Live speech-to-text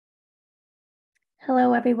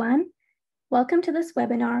Hello, everyone. Welcome to this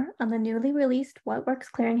webinar on the newly released What Works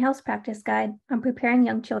Clearinghouse Practice Guide on Preparing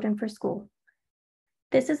Young Children for School.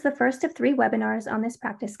 This is the first of 3 webinars on this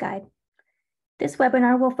practice guide. This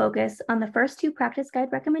webinar will focus on the first 2 practice guide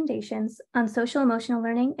recommendations on social emotional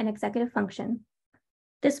learning and executive function.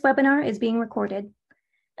 This webinar is being recorded.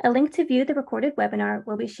 A link to view the recorded webinar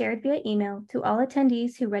will be shared via email to all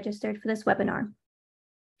attendees who registered for this webinar.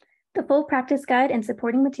 The full practice guide and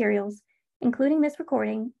supporting materials, including this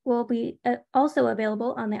recording, will be also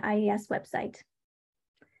available on the IES website.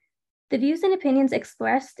 The views and opinions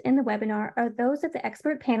expressed in the webinar are those of the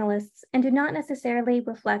expert panelists and do not necessarily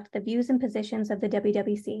reflect the views and positions of the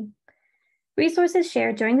WWC. Resources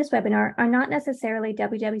shared during this webinar are not necessarily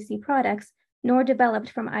WWC products, nor developed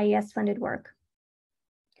from IES-funded work.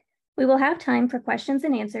 We will have time for questions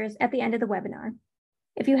and answers at the end of the webinar.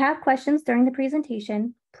 If you have questions during the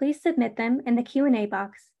presentation, please submit them in the Q&A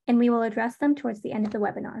box, and we will address them towards the end of the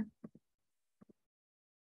webinar.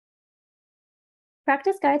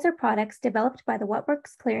 Practice guides are products developed by the What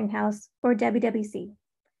Works Clearinghouse, or WWC.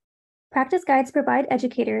 Practice guides provide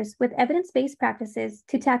educators with evidence-based practices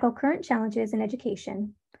to tackle current challenges in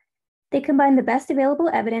education. They combine the best available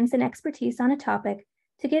evidence and expertise on a topic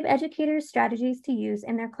to give educators strategies to use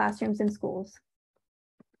in their classrooms and schools.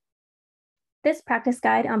 This practice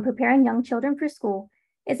guide on preparing young children for school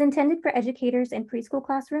is intended for educators in preschool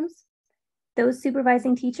classrooms, those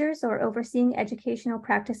supervising teachers or overseeing educational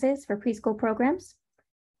practices for preschool programs,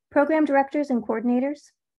 program directors and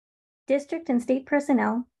coordinators, district and state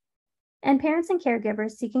personnel, and parents and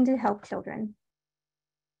caregivers seeking to help children.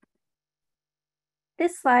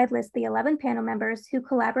 This slide lists the 11 panel members who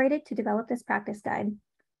collaborated to develop this practice guide.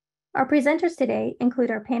 Our presenters today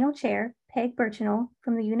include our panel chair, Peg Burchinal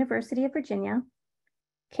from the University of Virginia,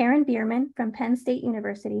 Karen Bierman from Penn State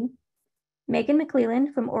University,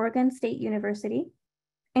 McClelland from Oregon State University,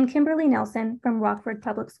 and Kimberly Nelson from Rockford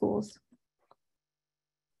Public Schools.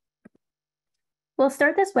 We'll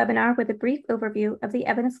start this webinar with a brief overview of the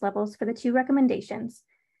evidence levels for the 2 recommendations,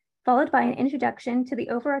 followed by an introduction to the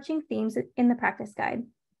overarching themes in the practice guide.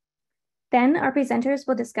 Then our presenters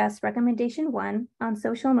will discuss recommendation 1 on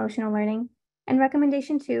social emotional learning and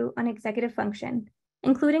recommendation 2 on executive function,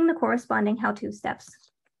 including the corresponding how-to steps.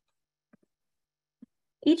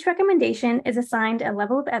 Each recommendation is assigned a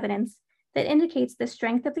level of evidence that indicates the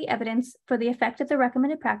strength of the evidence for the effect of the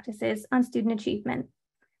recommended practices on student achievement.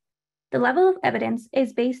 The level of evidence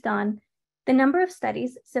is based on the number of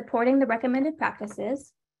studies supporting the recommended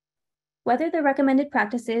practices, whether the recommended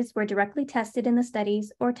practices were directly tested in the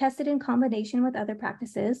studies or tested in combination with other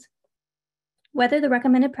practices, whether the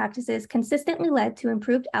recommended practices consistently led to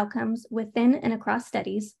improved outcomes within and across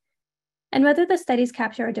studies, and whether the studies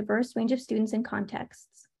capture a diverse range of students and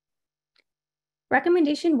contexts.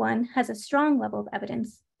 Recommendation 1 has a strong level of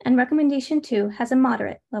evidence, and recommendation 2 has a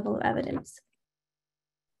moderate level of evidence.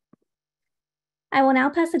 I will now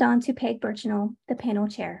pass it on to Peg Burchinal, the panel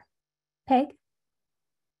chair. Peg?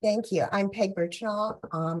 Thank you. I'm Peg Burchinal.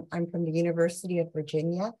 I'm from the University of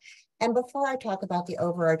Virginia. And before I talk about the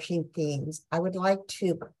overarching themes, I would like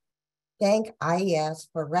to thank IES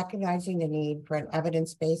for recognizing the need for an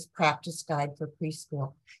evidence-based practice guide for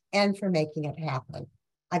preschool and for making it happen.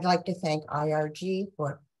 I'd like to thank IRG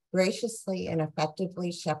for graciously and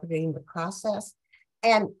effectively shepherding the process.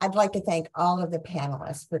 And I'd like to thank all of the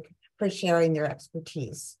panelists for sharing their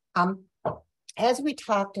expertise. As we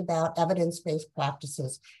talked about evidence-based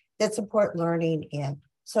practices that support learning in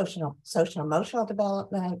social emotional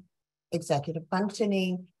development, executive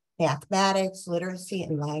functioning, mathematics, literacy,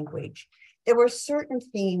 and language, there were certain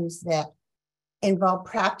themes that involved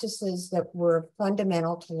practices that were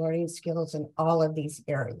fundamental to learning skills in all of these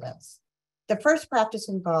areas. The first practice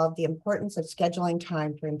involved the importance of scheduling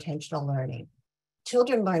time for intentional learning.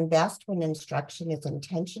 Children learn best when instruction is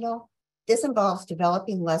intentional. This involves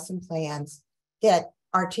developing lesson plans that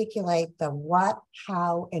articulate the what,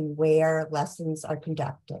 how, and where lessons are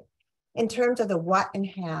conducted. In terms of the what and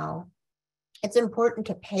how, it's important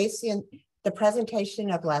to pace in the presentation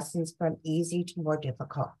of lessons from easy to more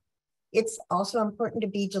difficult. It's also important to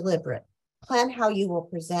be deliberate. Plan how you will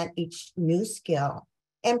present each new skill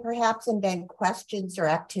and perhaps invent questions or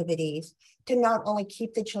activities to not only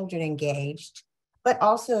keep the children engaged, but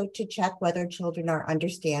also to check whether children are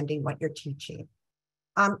understanding what you're teaching.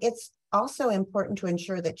 It's also important to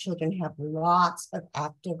ensure that children have lots of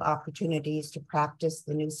active opportunities to practice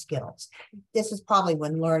the new skills. This is probably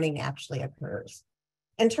when learning actually occurs.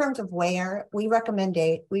 In terms of where, we recommend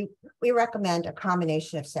a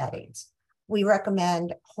combination of settings. We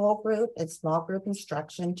recommend whole group and small group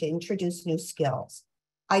instruction to introduce new skills,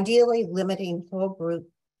 ideally limiting whole group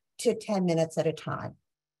to 10 minutes at a time.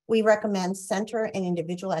 We recommend center and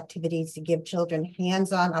individual activities to give children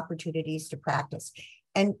hands-on opportunities to practice.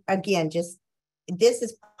 And again, this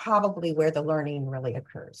is probably where the learning really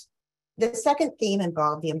occurs. The second theme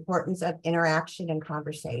involved the importance of interaction and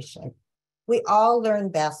conversation. We all learn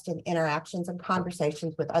best in interactions and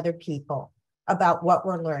conversations with other people about what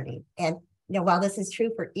we're learning. And while this is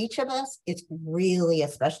true for each of us, it's really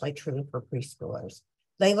especially true for preschoolers.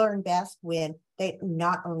 They learn best when they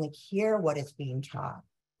not only hear what is being taught,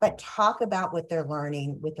 but talk about what they're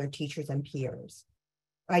learning with their teachers and peers.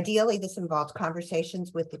 Ideally, this involves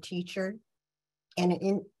conversations with the teacher and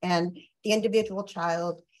the individual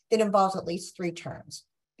child that involves at least 3 terms.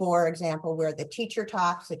 For example, where the teacher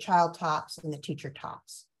talks, the child talks, and the teacher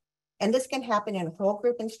talks. And this can happen in whole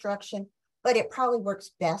group instruction, but it probably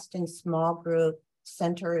works best in small group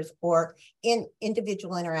centers or in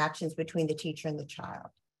individual interactions between the teacher and the child.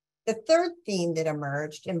 The third theme that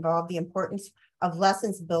emerged involved the importance of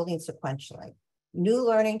lessons building sequentially. New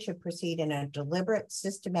learning should proceed in a deliberate,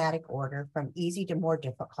 systematic order from easy to more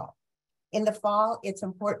difficult. In the fall, it's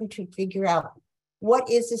important to figure out what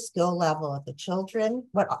is the skill level of the children,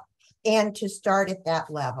 and to start at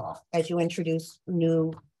that level as you introduce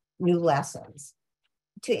new lessons.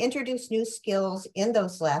 To introduce new skills in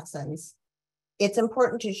those lessons, it's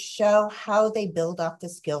important to show how they build up the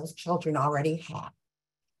skills children already have.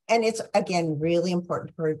 And it's, again, really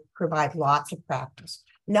important to provide lots of practice,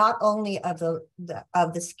 not only of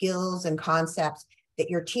the skills and concepts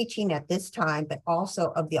that you're teaching at this time, but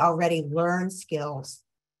also of the already learned skills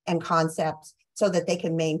and concepts so that they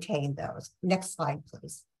can maintain those. Next slide,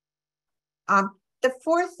 please. The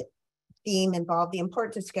fourth theme involved the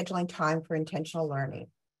importance of scheduling time for intentional learning.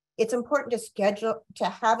 It's important to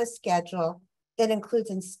have a schedule that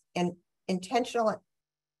includes an intentional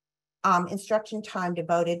instruction time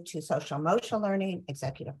devoted to social emotional learning,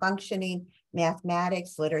 executive functioning,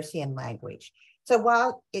 mathematics, literacy, and language. So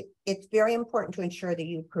while it's very important to ensure that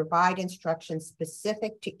you provide instruction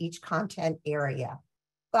specific to each content area,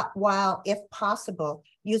 but while, if possible,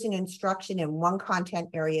 using instruction in one content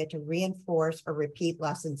area to reinforce or repeat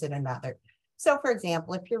lessons in another. So for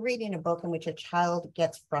example, if you're reading a book in which a child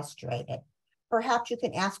gets frustrated, perhaps you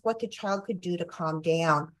can ask what the child could do to calm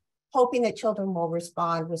down, hoping that children will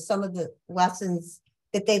respond with some of the lessons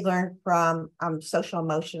that they learned from social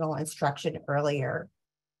emotional instruction earlier.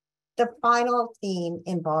 The final theme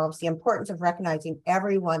involves the importance of recognizing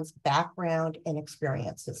everyone's background and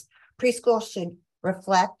experiences. Preschool should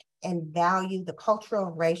reflect and value the cultural,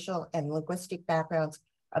 racial, and linguistic backgrounds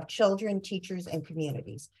of children, teachers, and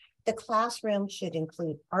communities. The classroom should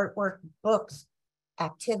include artwork, books,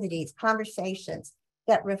 activities, conversations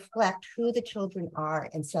that reflect who the children are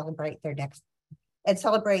and celebrate their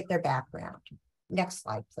background. Next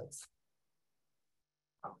slide, please.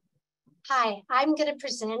 Hi, I'm going to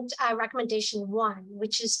present recommendation 1,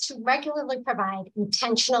 which is to regularly provide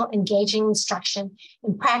intentional, engaging instruction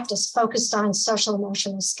and practice focused on social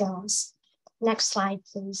emotional skills. Next slide,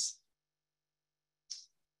 please.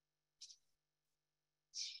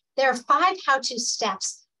 There are 5 how-to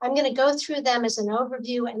steps. I'm going to go through them as an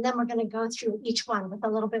overview, and then we're going to go through each one with a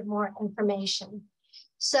little bit more information.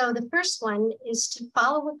 So the first one is to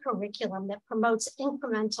follow a curriculum that promotes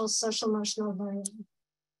incremental social emotional learning.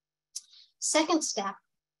 Second step,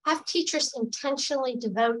 have teachers intentionally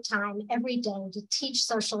devote time every day to teach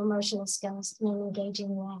social emotional skills in an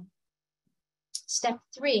engaging way. Step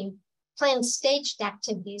 3, plan staged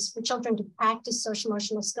activities for children to practice social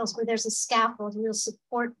emotional skills where there's a scaffold, real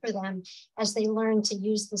support for them as they learn to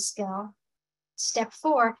use the skill. Step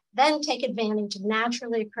 4, then take advantage of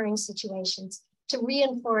naturally occurring situations to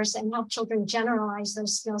reinforce and help children generalize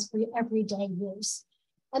those skills for everyday use.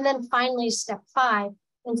 And then finally, step 5,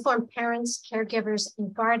 inform parents, caregivers,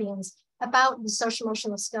 and guardians about the social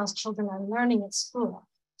emotional skills children are learning at school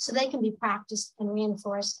so they can be practiced and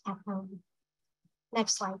reinforced at home.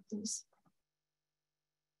 Next slide, please.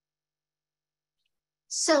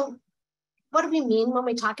 So what do we mean when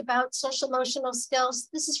we talk about social emotional skills?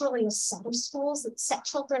 This is really a set of skills that set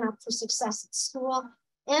children up for success at school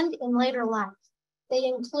and in later life. They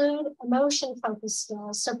include emotion-focused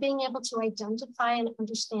skills, so being able to identify and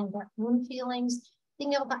understand their own feelings,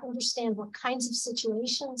 being able to understand what kinds of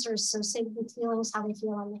situations are associated with feelings, how they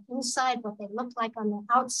feel on the inside, what they look like on the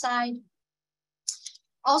outside.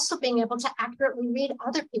 Also being able to accurately read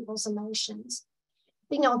other people's emotions.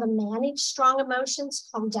 Being able to manage strong emotions,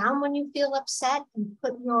 calm down when you feel upset, and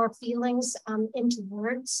put your feelings into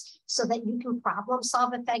words so that you can problem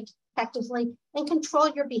solve effectively and control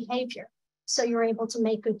your behavior so you're able to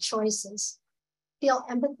make good choices. feel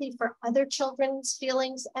empathy for other children's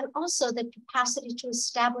feelings, and also the capacity to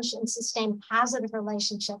establish and sustain positive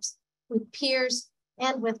relationships with peers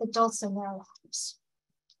and with adults in their lives.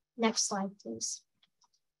 Next slide, please.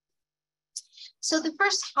 So the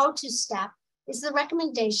first how-to step is the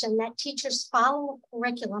recommendation that teachers follow a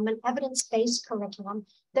curriculum, an evidence-based curriculum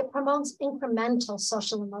that promotes incremental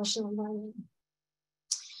social emotional learning.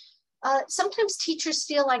 Sometimes teachers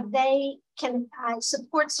feel like they can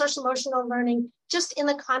support social emotional learning just in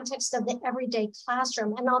the context of the everyday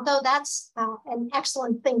classroom. And although that's an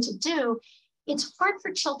excellent thing to do, it's hard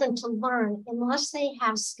for children to learn unless they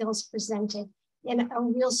have skills presented in a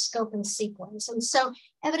real scope and sequence. And so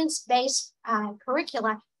evidence-based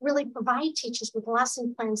curricula really provide teachers with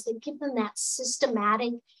lesson plans that give them that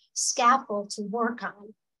systematic scaffold to work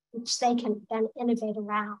on, which they can then innovate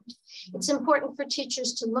around. It's important for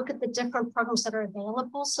teachers to look at the different programs that are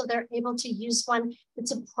available so they're able to use one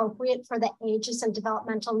that's appropriate for the ages and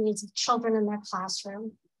developmental needs of children in their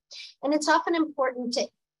classroom. And it's often important to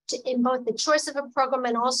in both the choice of a program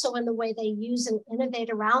and also in the way they use and innovate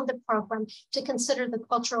around the program to consider the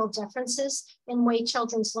cultural differences in way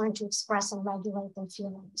children learn to express and regulate their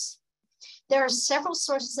feelings. There are several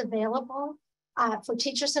sources available for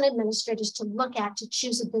teachers and administrators to look at to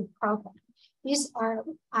choose a good program. These are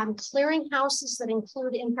clearinghouses that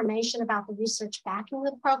include information about the research backing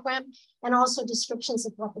the program and also descriptions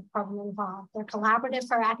of what the program involved. They're collaborative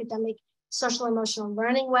for academic social emotional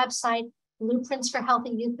learning website, Blueprints for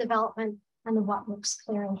Healthy Youth Development, and the What Works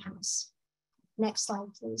Clearinghouse. Next slide,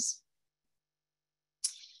 please.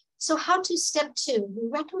 So how to step 2, we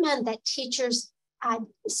recommend that teachers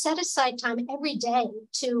set aside time every day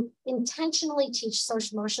to intentionally teach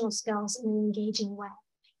social emotional skills in an engaging way.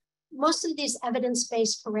 Most of these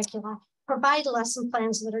evidence-based curricula provide lesson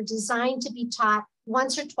plans that are designed to be taught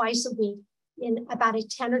once or twice a week in about a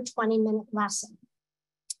 10 or 20-minute lesson.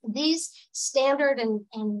 These standard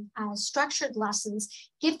and structured lessons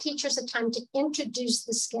give teachers a time to introduce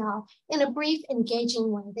the skill in a brief,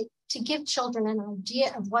 engaging way to give children an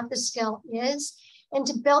idea of what the skill is and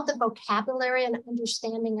to build the vocabulary and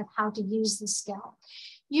understanding of how to use the skill.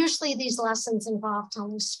 Usually these lessons involve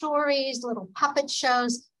telling stories, little puppet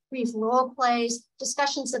shows, brief role plays,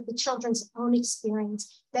 discussions of the children's own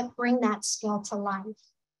experience that bring that skill to life.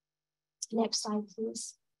 Next slide,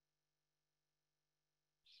 please.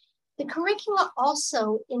 The curricula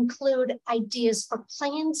also include ideas for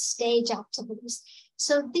planned stage activities.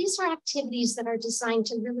 So these are activities that are designed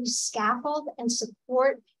to really scaffold and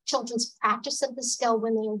support children's practice of the skill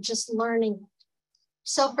when they are just learning it.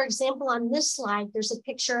 So for example, on this slide, there's a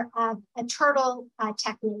picture of a turtle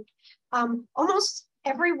technique. Almost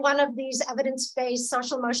every one of these evidence-based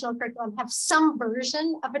social emotional curriculum have some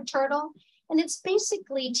version of a turtle. And it's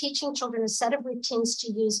basically teaching children a set of routines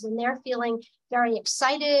to use when they're feeling very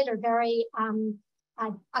excited or very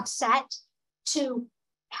upset, to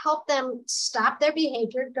help them stop their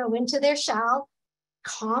behavior, go into their shell,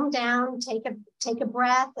 calm down, take a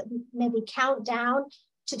breath, maybe count down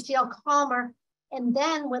to feel calmer. And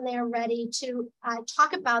then when they're ready to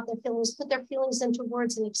talk about their feelings, put their feelings into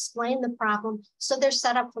words and explain the problem, so they're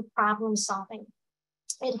set up for problem solving.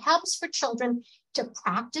 It helps for children to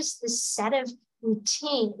practice this set of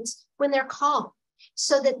routines when they're calm,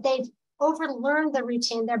 so that they've overlearned the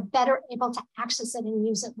routine, they're better able to access it and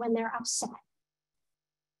use it when they're upset.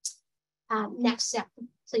 Next step,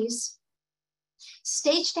 please.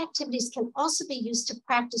 Staged activities can also be used to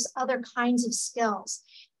practice other kinds of skills.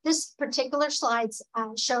 This particular slide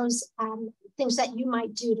shows things that you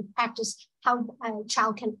might do to practice how a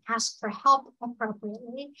child can ask for help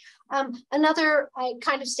appropriately. Another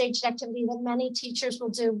kind of staged activity that many teachers will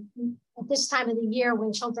do at this time of the year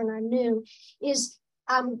when children are new is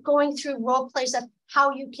going through role plays of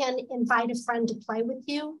how you can invite a friend to play with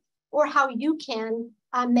you, or how you can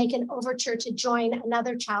make an overture to join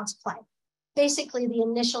another child's play. Basically, the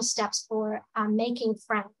initial steps for making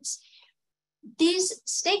friends. These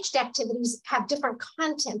staged activities have different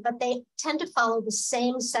content, but they tend to follow the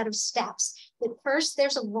same set of steps. That first,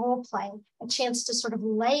 there's a role play, a chance to sort of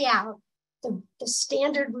lay out the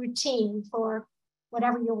standard routine for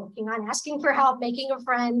whatever you're working on, asking for help, making a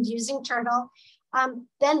friend, using turtle.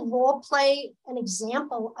 Then role play an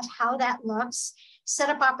example of how that looks, set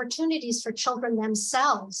up opportunities for children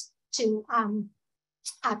themselves to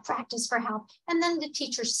practice for help. And then the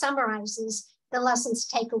teacher summarizes the lesson's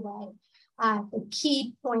takeaway. The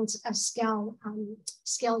key points of skill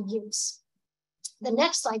use. The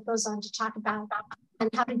next slide goes on to talk about and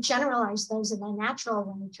how to generalize those in a natural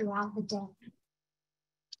way throughout the day.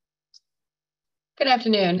 Good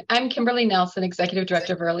afternoon. I'm Kimberly Nelson, Executive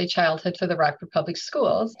Director of Early Childhood for the Rockford Public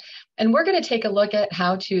Schools, and we're going to take a look at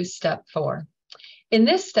how to step 4. In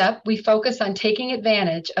this step, we focus on taking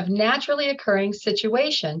advantage of naturally occurring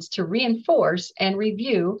situations to reinforce and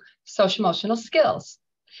review social-emotional skills.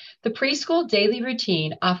 The preschool daily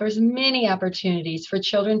routine offers many opportunities for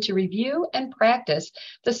children to review and practice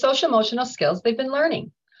the social-emotional skills they've been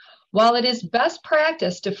learning. While it is best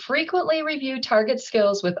practice to frequently review target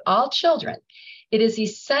skills with all children, it is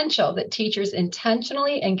essential that teachers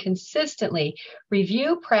intentionally and consistently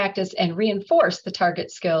review, practice, and reinforce the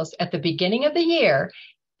target skills at the beginning of the year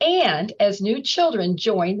and as new children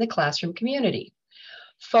join the classroom community.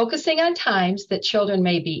 Focusing on times that children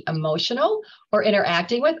may be emotional or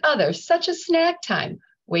interacting with others, such as snack time,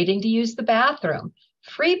 waiting to use the bathroom,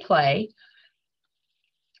 free play,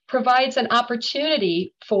 provides an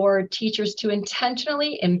opportunity for teachers to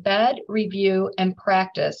intentionally embed, review, and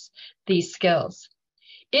practice these skills.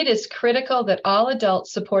 It is critical that all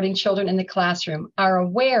adults supporting children in the classroom are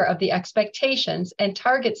aware of the expectations and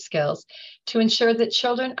target skills to ensure that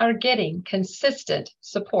children are getting consistent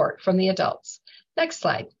support from the adults. Next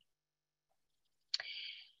slide.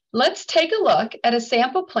 Let's take a look at a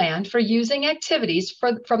sample plan for using activities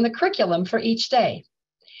from the curriculum for each day.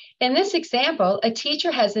 In this example, a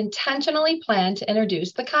teacher has intentionally planned to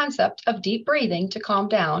introduce the concept of deep breathing to calm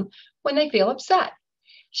down when they feel upset.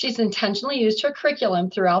 She's intentionally used her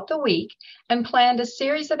curriculum throughout the week and planned a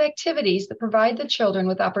series of activities that provide the children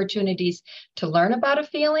with opportunities to learn about a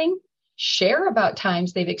feeling, share about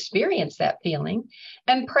times they've experienced that feeling,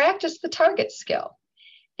 and practice the target skill.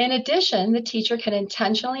 In addition, the teacher can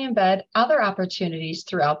intentionally embed other opportunities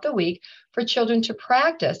throughout the week for children to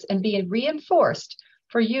practice and be reinforced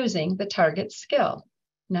for using the target skill.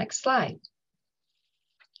 Next slide.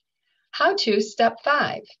 How to step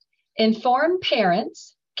 5. Inform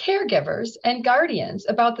parents, caregivers, and guardians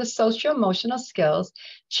about the social-emotional skills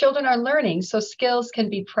children are learning so skills can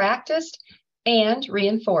be practiced and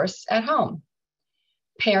reinforced at home.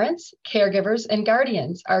 Parents, caregivers, and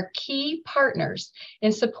guardians are key partners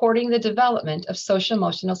in supporting the development of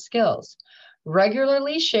social-emotional skills.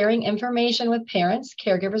 Regularly sharing information with parents,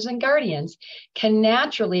 caregivers, and guardians can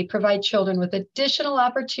naturally provide children with additional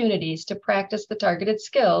opportunities to practice the targeted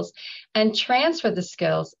skills and transfer the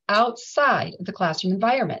skills outside of the classroom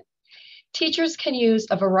environment. Teachers can use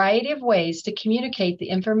a variety of ways to communicate the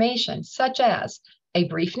information, such as a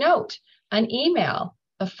brief note, an email,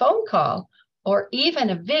 a phone call, or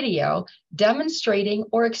even a video demonstrating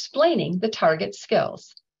or explaining the target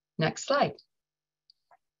skills. Next slide.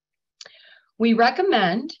 We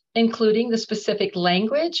recommend including the specific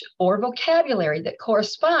language or vocabulary that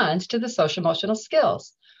corresponds to the social-emotional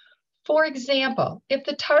skills. For example, if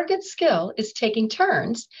the target skill is taking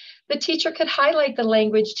turns, the teacher could highlight the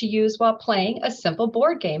language to use while playing a simple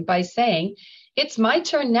board game by saying, "It's my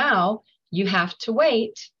turn now, you have to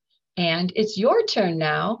wait," and "It's your turn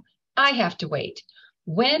now, I have to wait."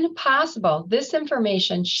 When possible, this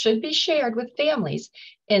information should be shared with families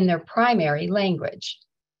in their primary language.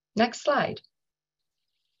 Next slide.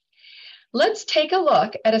 Let's take a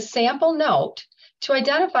look at a sample note to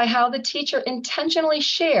identify how the teacher intentionally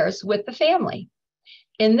shares with the family.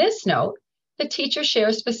 In this note, the teacher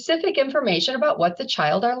shares specific information about what the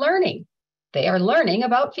child are learning. They are learning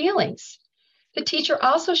about feelings. The teacher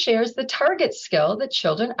also shares the target skill that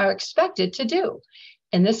children are expected to do.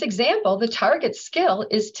 In this example, the target skill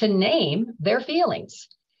is to name their feelings.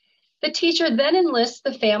 The teacher then enlists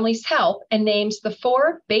the family's help and names the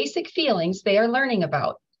 4 basic feelings they are learning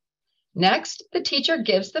about. Next, the teacher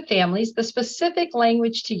gives the families the specific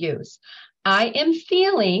language to use. "I am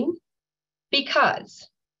feeling because."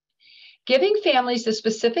 Giving families the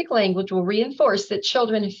specific language will reinforce that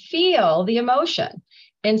children feel the emotion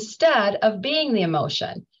instead of being the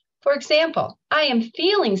emotion. For example, "I am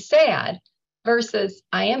feeling sad" versus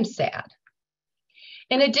 "I am sad."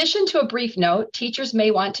 In addition to a brief note, teachers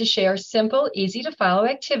may want to share simple, easy-to-follow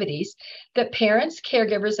activities that parents,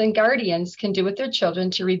 caregivers, and guardians can do with their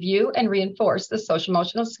children to review and reinforce the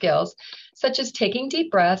social-emotional skills, such as taking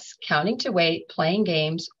deep breaths, counting to wait, playing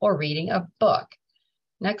games, or reading a book.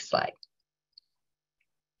 Next slide.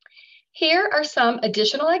 Here are some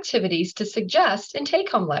additional activities to suggest in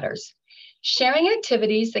take-home letters. Sharing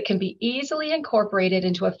activities that can be easily incorporated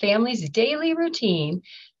into a family's daily routine,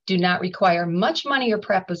 do not require much money or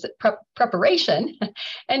preparation,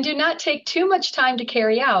 and do not take too much time to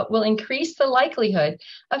carry out, will increase the likelihood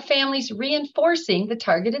of families reinforcing the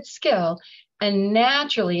targeted skill and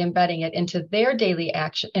naturally embedding it into their daily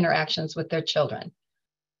interactions with their children.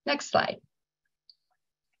 Next slide.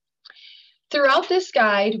 Throughout this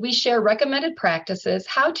guide, we share recommended practices,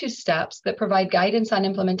 how-to steps that provide guidance on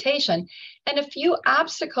implementation, and a few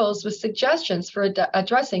obstacles with suggestions for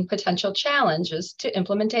addressing potential challenges to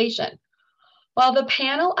implementation. While the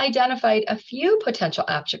panel identified a few potential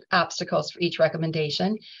obstacles for each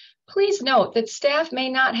recommendation, please note that staff may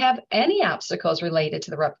not have any obstacles related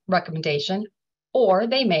to the recommendation, or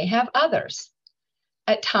they may have others.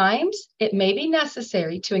 At times, it may be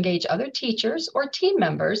necessary to engage other teachers or team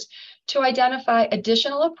members to identify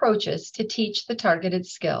additional approaches to teach the targeted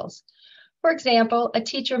skills. For example, a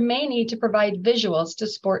teacher may need to provide visuals to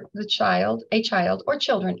support a child or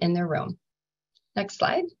children in their room. Next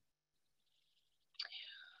slide.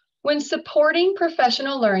 When supporting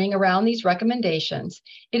professional learning around these recommendations,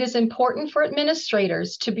 it is important for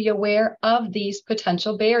administrators to be aware of these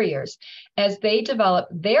potential barriers as they develop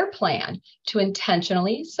their plan to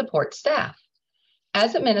intentionally support staff.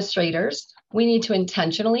 As administrators, we need to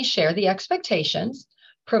intentionally share the expectations,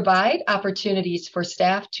 provide opportunities for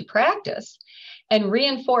staff to practice, and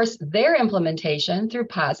reinforce their implementation through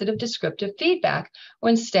positive descriptive feedback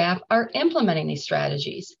when staff are implementing these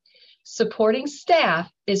strategies. Supporting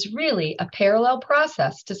staff is really a parallel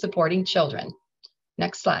process to supporting children.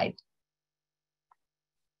 Next slide.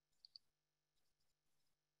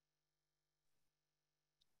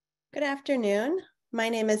 Good afternoon. My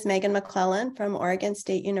name is Megan McClelland from Oregon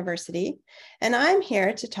State University, and I'm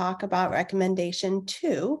here to talk about recommendation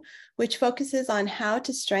 2, which focuses on how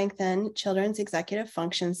to strengthen children's executive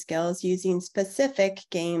function skills using specific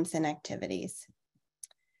games and activities.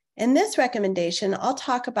 In this recommendation, I'll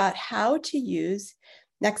talk about how to use,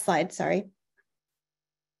 next slide, sorry.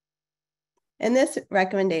 In this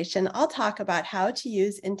recommendation, I'll talk about how to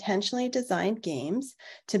use intentionally designed games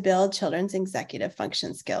to build children's executive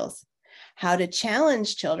function skills, how to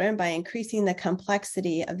challenge children by increasing the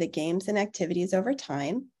complexity of the games and activities over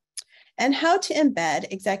time, and how to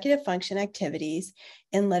embed executive function activities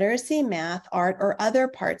in literacy, math, art, or other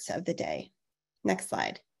parts of the day. Next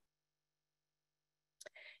slide.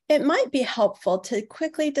 It might be helpful to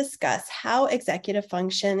quickly discuss how executive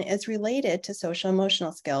function is related to social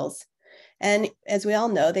emotional skills. And as we all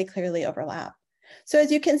know, they clearly overlap. So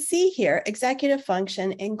as you can see here, executive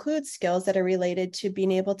function includes skills that are related to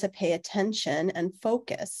being able to pay attention and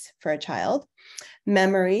focus for a child,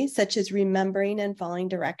 memory, such as remembering and following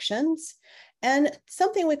directions, and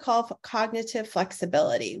something we call cognitive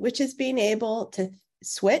flexibility, which is being able to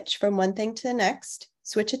switch from one thing to the next,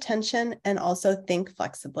 switch attention, and also think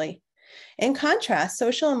flexibly. In contrast,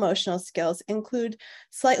 social emotional skills include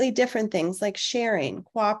slightly different things like sharing,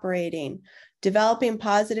 cooperating, developing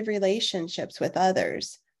positive relationships with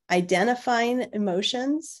others, identifying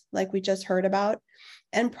emotions, like we just heard about,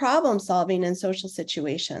 and problem solving in social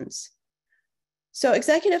situations. So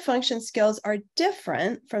executive function skills are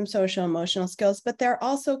different from social emotional skills, but they're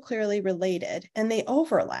also clearly related and they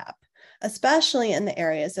overlap, especially in the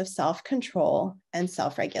areas of self-control and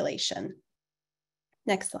self-regulation.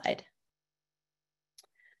 Next slide.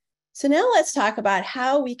 So now let's talk about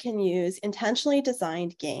how we can use intentionally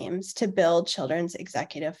designed games to build children's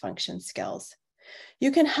executive function skills.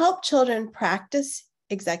 You can help children practice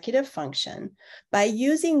executive function by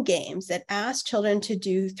using games that ask children to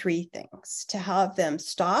do 3 things: to have them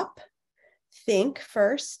stop, think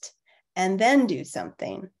first, and then do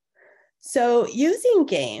something. So using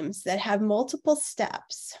games that have multiple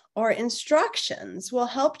steps or instructions will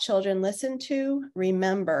help children listen to,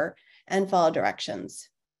 remember, and follow directions.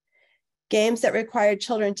 Games that require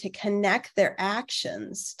children to connect their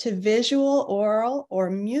actions to visual, oral, or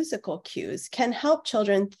musical cues can help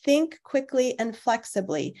children think quickly and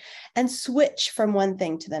flexibly and switch from one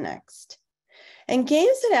thing to the next. And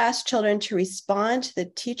games that ask children to respond to the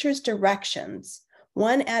teacher's directions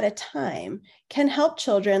one at a time can help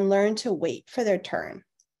children learn to wait for their turn.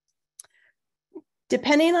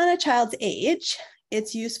 Depending on a child's age,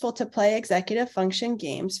 it's useful to play executive function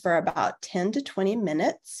games for about 10 to 20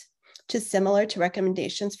 minutes, which is similar to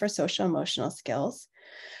recommendations for social emotional skills.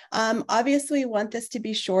 Obviously, we want this to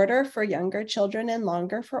be shorter for younger children and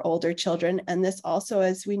longer for older children. And this also,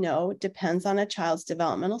 as we know, depends on a child's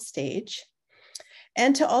developmental stage.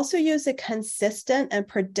 And to also use a consistent and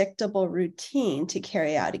predictable routine to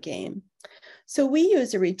carry out a game. So we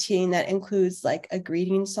use a routine that includes like a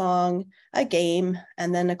greeting song, a game,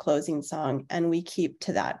 and then a closing song, and we keep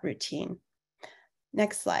to that routine.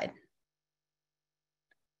 Next slide.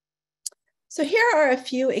 So here are a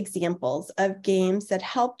few examples of games that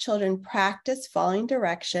help children practice following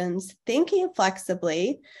directions, thinking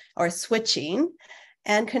flexibly or switching,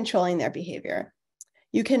 and controlling their behavior.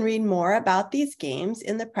 You can read more about these games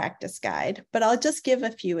in the practice guide, but I'll just give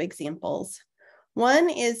a few examples. One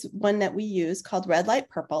is one that we use called red light,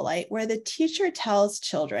 purple light, where the teacher tells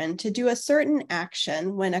children to do a certain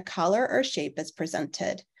action when a color or shape is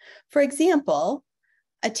presented. For example,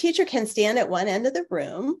 a teacher can stand at one end of the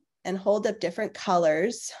room and hold up different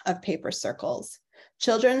colors of paper circles.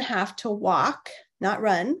 Children have to walk, not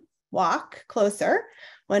run, walk closer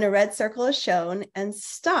when a red circle is shown and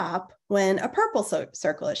stop when a purple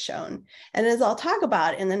circle is shown. And as I'll talk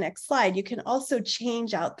about in the next slide, you can also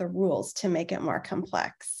change out the rules to make it more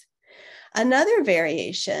complex. Another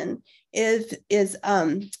variation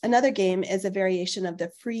another game is a variation of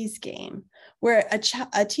the freeze game, where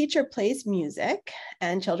a teacher plays music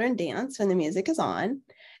and children dance when the music is on,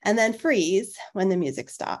 and then freeze when the music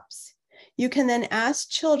stops. You can then ask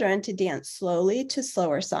children to dance slowly to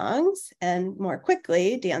slower songs and more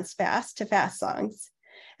quickly dance fast to fast songs.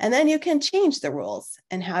 And then you can change the rules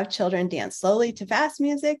and have children dance slowly to fast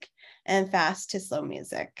music and fast to slow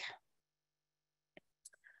music.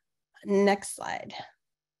 Next slide.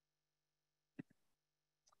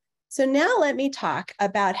 So now let me talk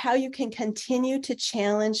about how you can continue to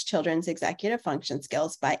challenge children's executive function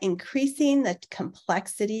skills by increasing the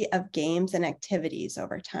complexity of games and activities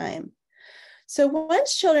over time. So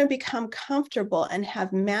once children become comfortable and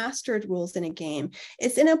have mastered rules in a game,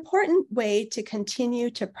 it's an important way to continue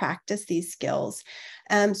to practice these skills.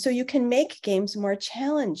 So you can make games more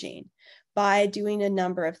challenging by doing a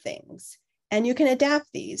number of things. And you can adapt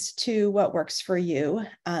these to what works for you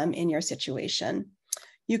in your situation.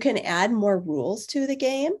 You can add more rules to the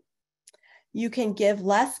game. You can give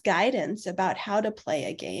less guidance about how to play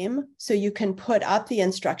a game. So you can put up the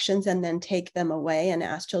instructions and then take them away and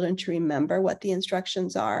ask children to remember what the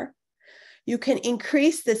instructions are. You can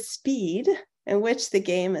increase the speed in which the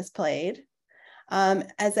game is played.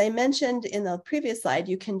 As I mentioned in the previous slide,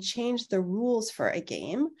 you can change the rules for a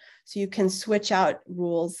game. So you can switch out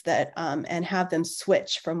rules that and have them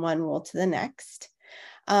switch from one rule to the next.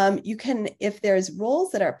 You can, if there's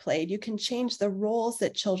roles that are played, you can change the roles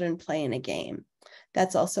that children play in a game.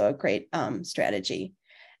 That's also a great strategy.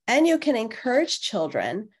 And you can encourage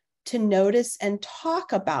children to notice and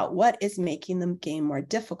talk about what is making the game more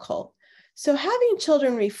difficult. So having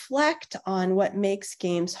children reflect on what makes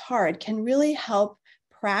games hard can really help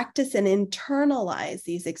practice and internalize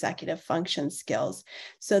these executive function skills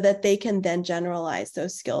so that they can then generalize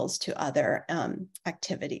those skills to other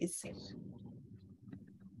activities.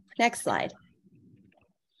 Next slide.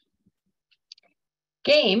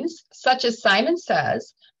 Games, such as Simon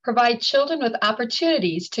Says, provide children with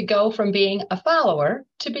opportunities to go from being a follower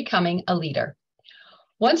to becoming a leader.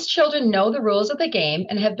 Once children know the rules of the game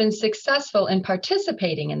and have been successful in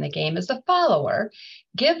participating in the game as a follower,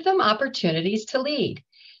 give them opportunities to lead.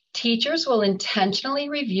 Teachers will intentionally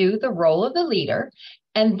review the role of the leader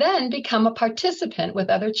and then become a participant with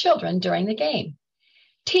other children during the game.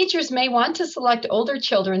 Teachers may want to select older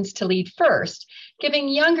children to lead first, giving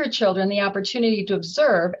younger children the opportunity to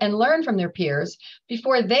observe and learn from their peers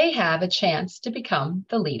before they have a chance to become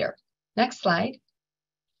the leader. Next slide.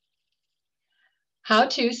 How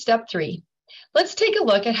to step 3. Let's take a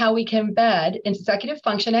look at how we can embed executive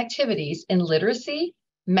function activities in literacy,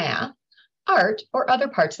 math, art, or other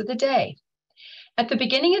parts of the day. At the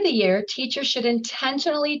beginning of the year, teachers should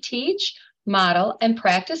intentionally teach, model, and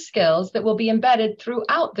practice skills that will be embedded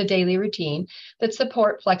throughout the daily routine that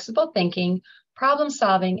support flexible thinking, problem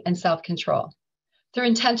solving, and self-control. Through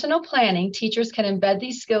intentional planning, teachers can embed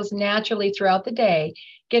these skills naturally throughout the day,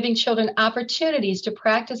 giving children opportunities to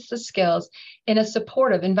practice the skills in a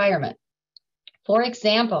supportive environment. For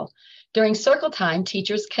example, during circle time,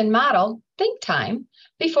 teachers can model think time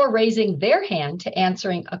before raising their hand to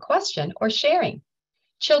answering a question or sharing.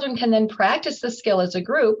 Children can then practice the skill as a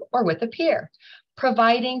group or with a peer,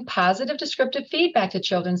 providing positive descriptive feedback to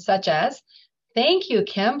children such as, "Thank you,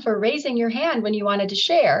 Kim, for raising your hand when you wanted to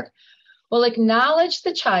share," will acknowledge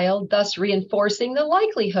the child, thus reinforcing the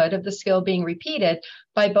likelihood of the skill being repeated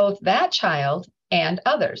by both that child and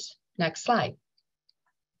others. Next slide.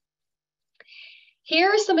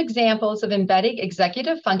 Here are some examples of embedding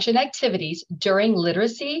executive function activities during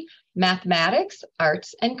literacy, mathematics,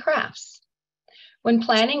 arts, and crafts. When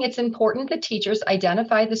planning, it's important that teachers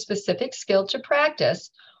identify the specific skill to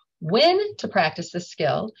practice, when to practice the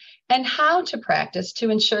skill, and how to practice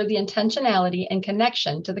to ensure the intentionality and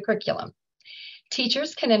connection to the curriculum.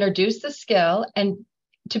 Teachers can introduce the skill and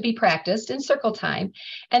to be practiced in circle time,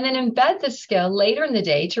 and then embed the skill later in the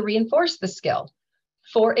day to reinforce the skill.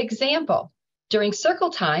 For example, during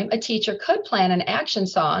circle time, a teacher could plan an action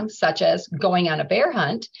song, such as "Going on a Bear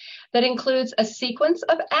Hunt," that includes a sequence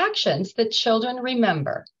of actions that children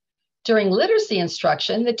remember. During literacy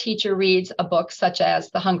instruction, the teacher reads a book such as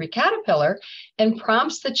The Hungry Caterpillar and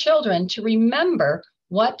prompts the children to remember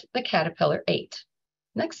what the caterpillar ate.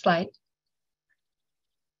 Next slide.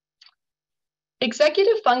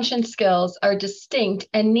 Executive function skills are distinct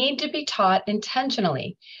and need to be taught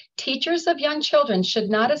intentionally. Teachers of young children should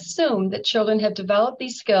not assume that children have developed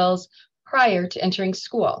these skills prior to entering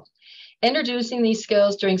school. Introducing these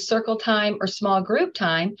skills during circle time or small group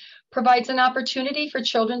time provides an opportunity for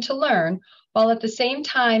children to learn, while at the same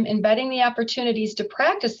time embedding the opportunities to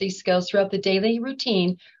practice these skills throughout the daily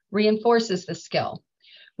routine reinforces the skill.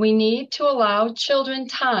 We need to allow children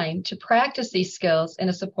time to practice these skills in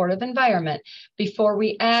a supportive environment before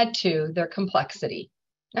we add to their complexity.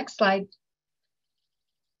 Next slide.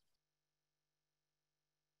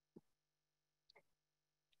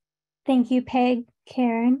 Thank you, Peg,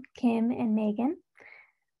 Karen, Kim, and Megan.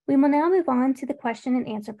 We will now move on to the question and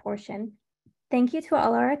answer portion. Thank you to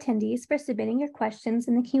all our attendees for submitting your questions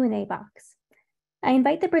in the Q&A box. I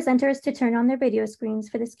invite the presenters to turn on their video screens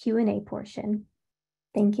for this Q&A portion.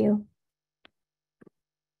 Thank you.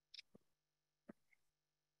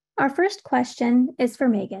 Our first question is for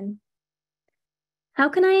Megan. How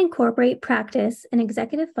can I incorporate practice and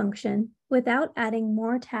executive function without adding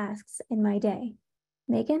more tasks in my day?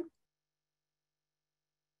 Megan?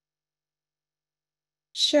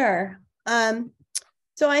 Sure.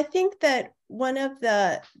 So I think that one of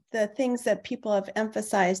the things that people have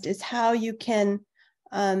emphasized is how you can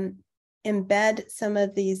embed some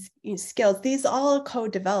of these skills. These all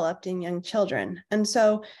co-developed in young children. And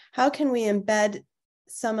so how can we embed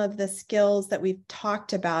some of the skills that we've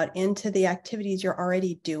talked about into the activities you're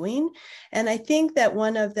already doing? And I think that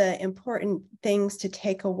one of the important things to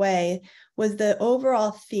take away was the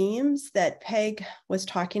overall themes that Peg was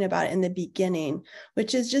talking about in the beginning,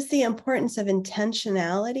 which is just the importance of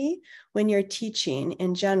intentionality when you're teaching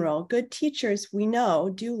in general. Good teachers, we know,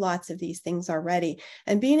 do lots of these things already,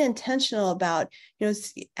 and being intentional about,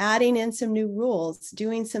 adding in some new rules,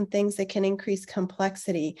 doing some things that can increase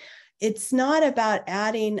complexity. It's not about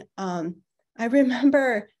adding, I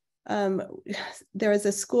remember there was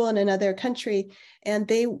a school in another country, and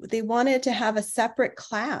they wanted to have a separate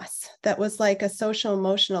class that was like a social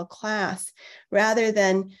emotional class, rather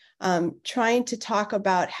than trying to talk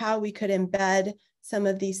about how we could embed some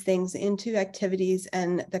of these things into activities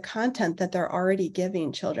and the content that they're already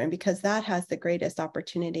giving children, because that has the greatest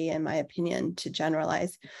opportunity, in my opinion, to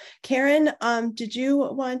generalize. Karen, did you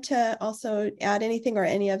want to also add anything, or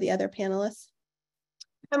any of the other panelists?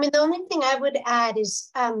 I mean, the only thing I would add is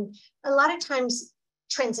a lot of times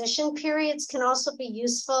transition periods can also be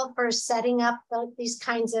useful for setting up these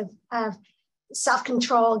kinds of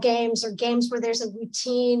self-control games, or games where there's a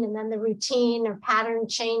routine and then the routine or pattern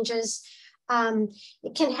changes.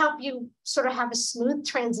 It can help you sort of have a smooth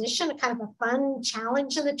transition, a kind of a fun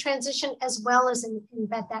challenge in the transition, as well as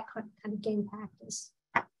embed that kind of game practice.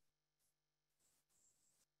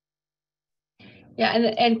 Yeah,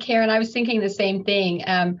 and Karen, I was thinking the same thing.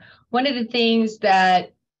 One of the things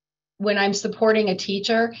that when I'm supporting a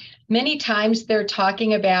teacher, many times they're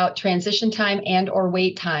talking about transition time and or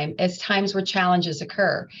wait time as times where challenges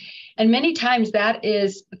occur. And many times that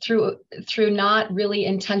is through not really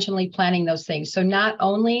intentionally planning those things. So not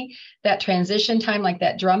only that transition time, like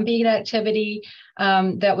that drumbeat activity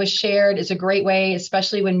that was shared, is a great way,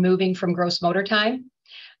 especially when moving from gross motor time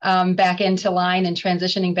back into line and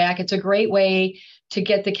transitioning back. It's a great way to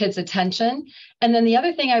get the kids' attention. And then the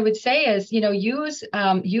other thing I would say is,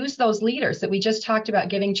 use those leaders that we just talked about,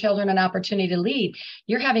 giving children an opportunity to lead.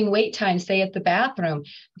 You're having wait time, say at the bathroom,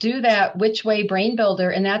 do that which way brain builder.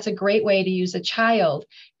 And that's a great way to use a child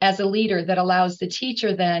as a leader that allows the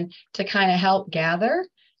teacher then to kind of help gather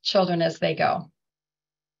children as they go.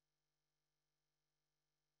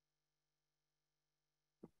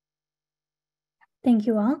 Thank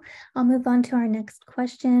you all. I'll move on to our next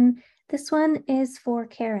question. This one is for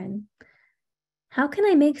Karen. How can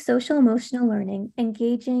I make social emotional learning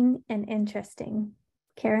engaging and interesting?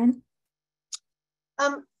 Karen?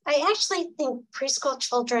 I actually think preschool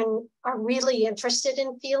children are really interested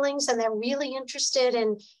in feelings, and they're really interested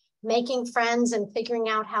in making friends and figuring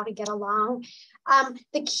out how to get along.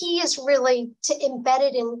 The key is really to embed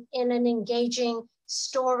it in an engaging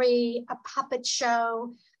story, a puppet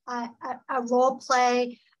show, a role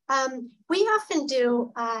play. We often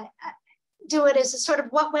do it as a sort of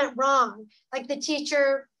what went wrong. Like the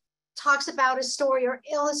teacher talks about a story or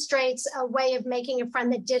illustrates a way of making a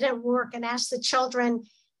friend that didn't work, and asks the children,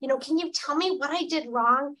 can you tell me what I did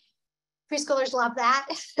wrong? preschoolers love that.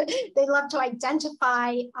 They love to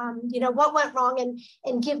identify, what went wrong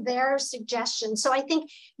and give their suggestions. So I think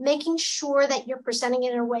making sure that you're presenting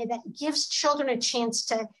it in a way that gives children a chance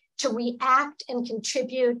to react and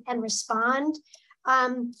contribute and respond.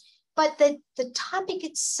 But the topic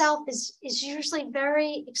itself is usually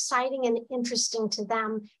very exciting and interesting to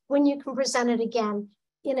them when you can present it again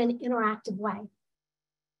in an interactive way.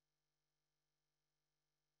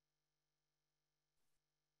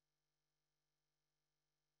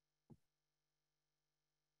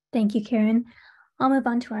 Thank you, Karen. I'll move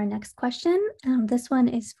on to our next question. This one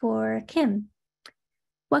is for Kim.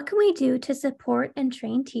 What can we do to support and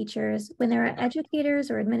train teachers when there are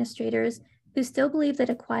educators or administrators who still believe that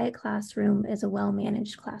a quiet classroom is a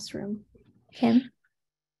well-managed classroom? Kim?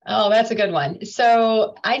 Oh, that's a good one.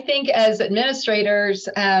 So I think as administrators,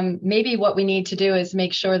 maybe what we need to do is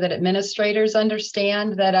make sure that administrators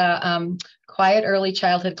understand that a quiet early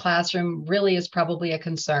childhood classroom really is probably a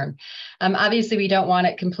concern. Obviously, we don't want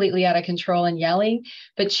it completely out of control and yelling,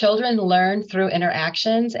 but children learn through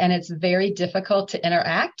interactions, and it's very difficult to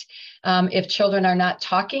interact if children are not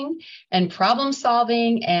talking and problem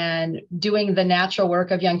solving and doing the natural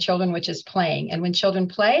work of young children, which is playing. And when children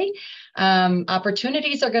play,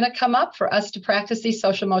 opportunities are going to come up for us to practice these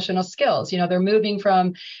social emotional skills. They're moving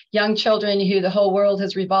from young children who the whole world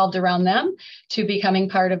has revolved around them to becoming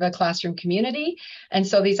part of a classroom community. And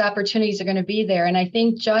so these opportunities are going to be there. And I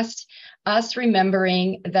think just us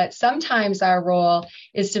remembering that sometimes our role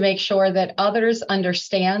is to make sure that others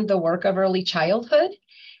understand the work of early childhood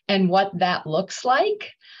and what that looks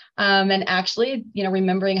like. And actually,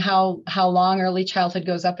 remembering how long early childhood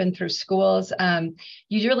goes up and through schools,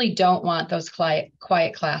 you really don't want those quiet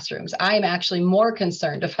classrooms. I'm actually more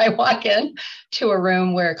concerned if I walk in to a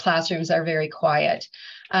room where classrooms are very quiet.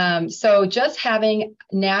 So just having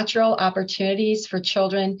natural opportunities for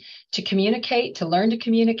children to communicate, to learn to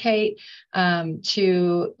communicate,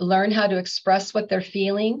 to learn how to express what they're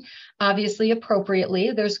feeling, obviously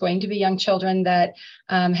appropriately. There's going to be young children that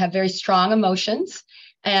have very strong emotions,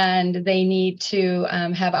 and they need to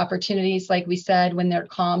have opportunities, like we said, when they're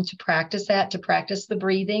calm, to practice that, to practice the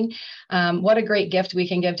breathing. What a great gift we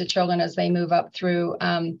can give to children as they move up through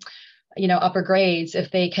upper grades,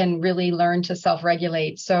 if they can really learn to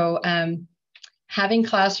self-regulate. So having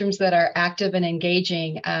classrooms that are active and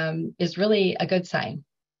engaging is really a good sign.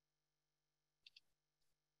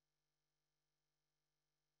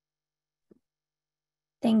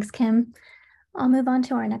 Thanks, Kim. I'll move on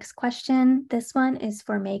to our next question. This one is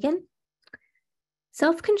for Megan.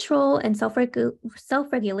 Self-control and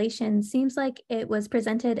self-regulation seems like it was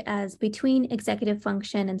presented as between executive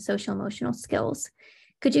function and social emotional skills.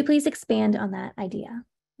 Could you please expand on that idea?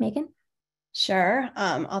 Megan? Sure.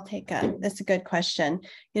 I'll take that's a good question.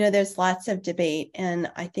 There's lots of debate, and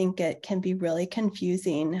I think it can be really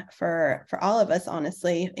confusing for all of us,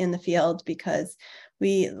 honestly, in the field, because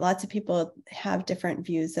lots of people have different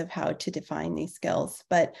views of how to define these skills.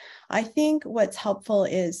 But I think what's helpful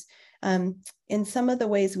is in some of the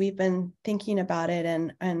ways we've been thinking about it,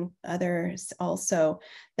 and others also,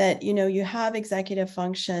 that you have executive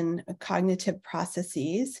function cognitive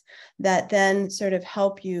processes that then sort of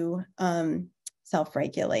help you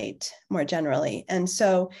self-regulate more generally. And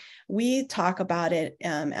so we talk about it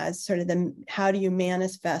as sort of how do you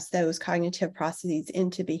manifest those cognitive processes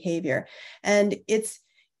into behavior. And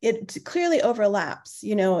it clearly overlaps,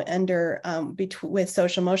 with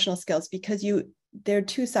social emotional skills, because they're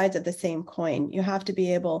two sides of the same coin. You have to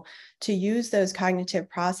be able to use those cognitive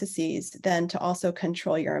processes then to also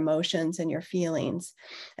control your emotions and your feelings.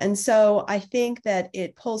 And so I think that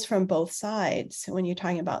it pulls from both sides when you're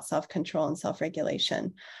talking about self-control and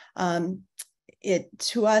self-regulation.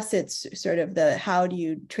 To us, it's sort of how do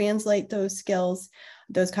you translate those skills,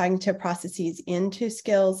 those cognitive processes, into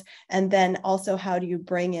skills, and then also how do you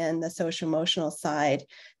bring in the social emotional side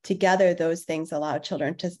together. Those things allow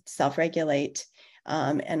children to self-regulate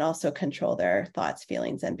and also control their thoughts,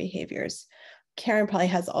 feelings, and behaviors. Karen probably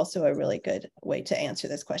has also a really good way to answer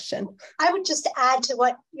this question. I would just add to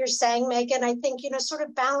what you're saying, Megan. I think, sort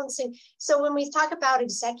of balancing. So when we talk about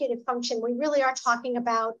executive function, we really are talking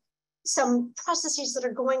about some processes that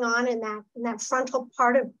are going on in that frontal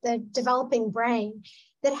part of the developing brain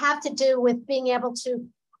that have to do with being able to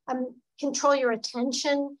control your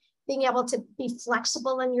attention, being able to be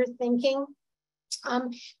flexible in your thinking.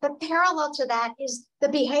 But parallel to that is the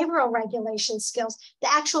behavioral regulation skills,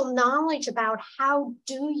 the actual knowledge about how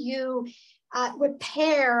do you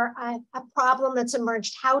repair a problem that's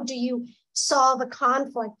emerged, how do you solve a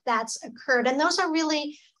conflict that's occurred. And those are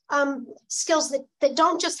really skills that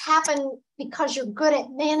don't just happen because you're good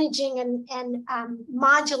at managing and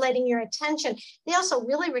modulating your attention. They also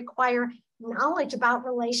really require knowledge about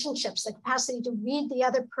relationships, the capacity to read the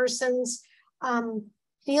other person's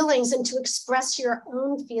feelings and to express your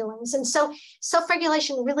own feelings. And so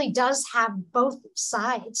self-regulation really does have both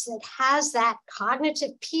sides. It has that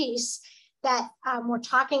cognitive piece that we're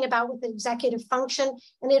talking about with the executive function,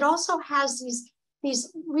 and it also has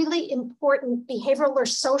these really important behavioral or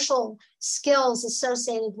social skills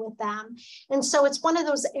associated with them. And so it's one of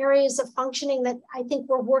those areas of functioning that I think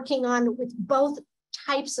we're working on with both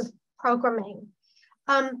types of programming.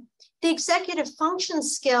 The executive function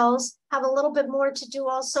skills have a little bit more to do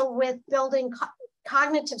also with building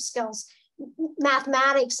cognitive skills,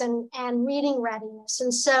 mathematics and reading readiness.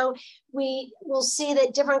 And so we will see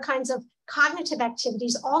that different kinds of cognitive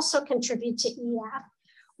activities also contribute to EF,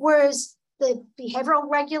 whereas the behavioral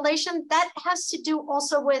regulation, that has to do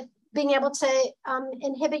also with being able to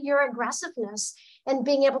inhibit your aggressiveness and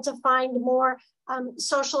being able to find more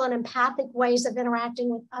social and empathic ways of interacting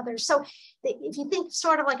with others. So if you think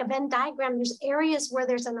sort of like a Venn diagram, there's areas where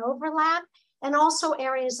there's an overlap and also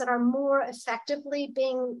areas that are more effectively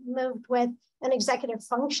being moved with an executive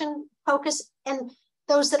function focus, and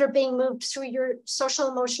those that are being moved through your social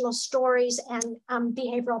emotional stories and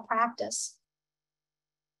behavioral practice.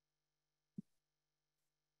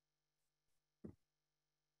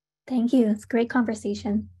 Thank you. It's a great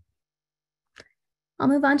conversation. I'll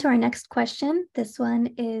move on to our next question. This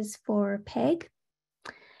one is for Peg.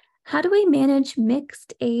 How do we manage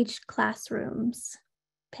mixed age classrooms?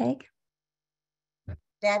 Peg?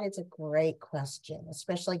 That is a great question,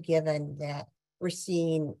 especially given that we're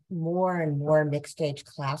seeing more and more mixed age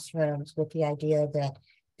classrooms with the idea that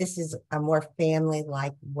this is a more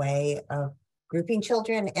family-like way of grouping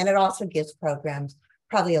children. And it also gives programs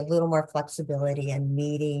probably a little more flexibility in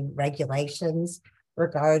meeting regulations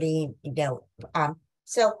regarding,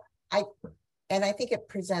 so I think it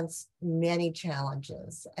presents many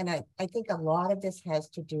challenges. And I think a lot of this has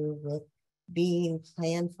to do with being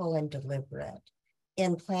planful and deliberate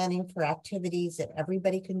in planning for activities that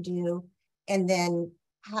everybody can do, and then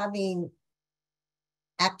having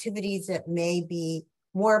activities that may be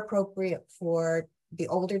more appropriate for the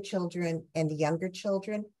older children and the younger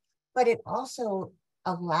children, but it also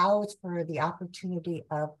allows for the opportunity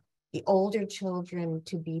of the older children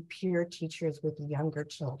to be peer teachers with the younger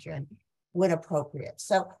children when appropriate.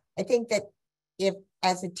 So I think that if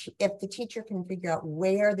the teacher can figure out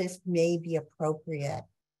where this may be appropriate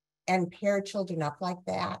and pair children up like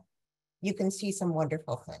that, you can see some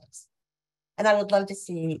wonderful things. And I would love to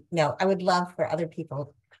see, I would love for other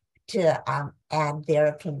people to add their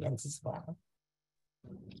opinions as well.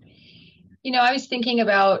 I was thinking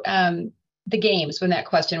about the games when that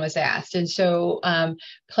question was asked. And so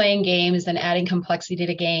playing games and adding complexity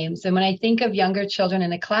to games. And when I think of younger children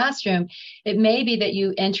in a classroom, it may be that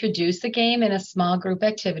you introduce the game in a small group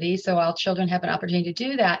activity, so all children have an opportunity to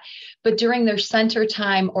do that. But during their center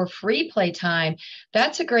time or free play time,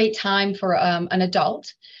 that's a great time for an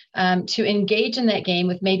adult to engage in that game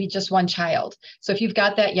with maybe just one child. So if you've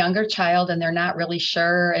got that younger child and they're not really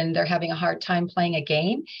sure and they're having a hard time playing a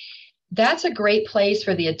game, that's a great place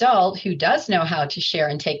for the adult who does know how to share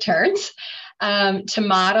and take turns to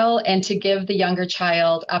model and to give the younger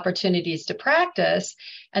child opportunities to practice.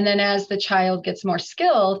 And then as the child gets more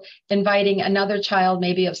skilled, inviting another child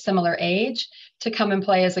maybe of similar age to come and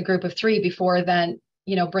play as a group of three before then,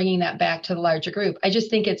 bringing that back to the larger group. I just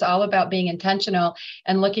think it's all about being intentional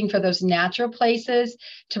and looking for those natural places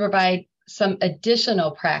to provide some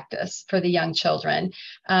additional practice for the young children.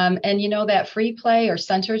 And that free play or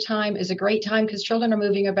center time is a great time because children are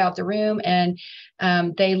moving about the room and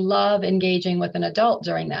they love engaging with an adult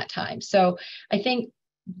during that time. So I think,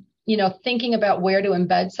 thinking about where to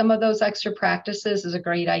embed some of those extra practices is a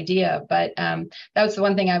great idea. But that was the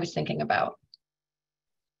one thing I was thinking about.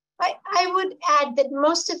 I would add that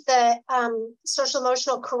most of the social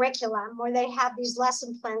emotional curriculum where they have these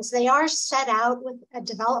lesson plans, they are set out with a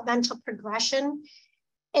developmental progression.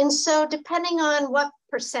 And so depending on what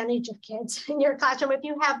percentage of kids in your classroom, if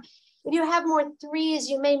you have more threes,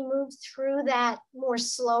 you may move through that more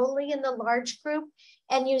slowly in the large group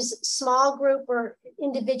and use small group or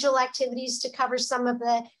individual activities to cover some of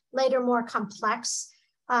the later more complex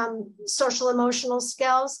social emotional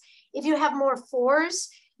skills. If you have more fours,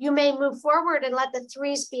 you may move forward and let the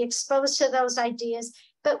threes be exposed to those ideas,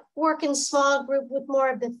 but work in small group with more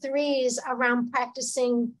of the threes around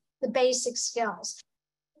practicing the basic skills.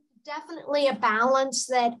 Definitely a balance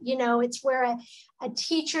that, it's where a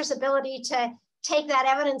teacher's ability to take that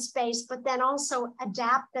evidence base, but then also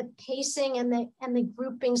adapt the pacing and the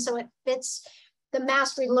grouping so it fits the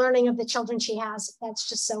mastery learning of the children she has. That's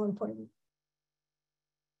just so important.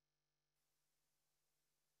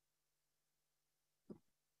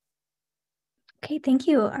 Okay, thank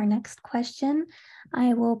you. Our next question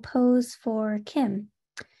I will pose for Kim.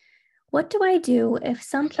 What do I do if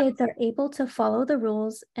some kids are able to follow the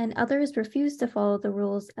rules and others refuse to follow the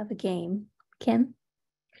rules of a game? Kim?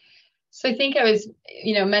 So I think I was,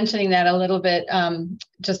 mentioning that a little bit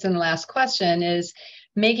just in the last question, is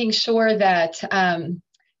making sure that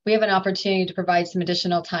we have an opportunity to provide some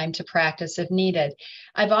additional time to practice if needed.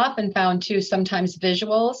 I've often found too, sometimes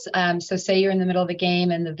visuals. So say you're in the middle of a game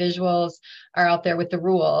and the visuals are out there with the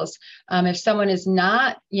rules. If someone is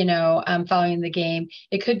not, following the game,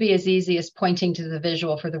 it could be as easy as pointing to the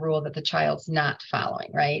visual for the rule that the child's not following,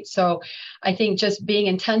 right? So I think just being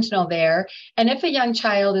intentional there. And if a young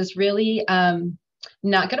child is really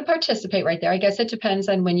not going to participate right there, I guess it depends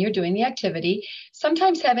on when you're doing the activity.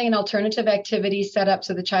 Sometimes having an alternative activity set up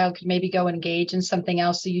so the child could maybe go engage in something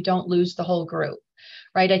else so you don't lose the whole group,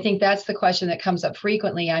 right? I think that's the question that comes up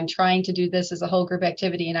frequently. I'm trying to do this as a whole group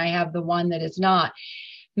activity and I have the one that is not.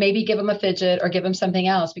 Maybe give them a fidget or give them something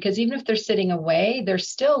else, because even if they're sitting away, they're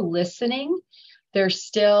still listening, they're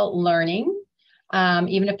still learning.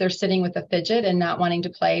 Even if they're sitting with a fidget and not wanting to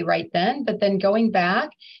play right then, but then going back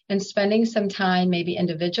and spending some time maybe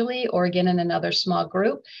individually or again in another small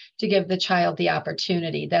group to give the child the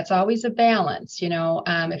opportunity. That's always a balance,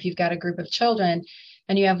 if you've got a group of children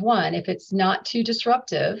and you have one, if it's not too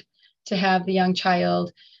disruptive to have the young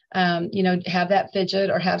child, have that fidget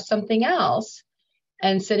or have something else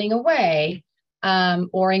and sitting away,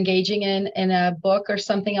 or engaging in a book or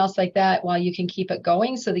something else like that while you can keep it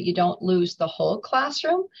going so that you don't lose the whole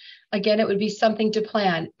classroom. Again, it would be something to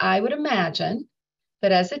plan. I would imagine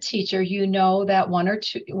that as a teacher, that one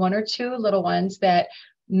or two little ones that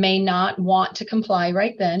may not want to comply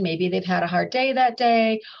right then. Maybe they've had a hard day that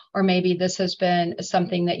day, or maybe this has been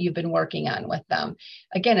something that you've been working on with them.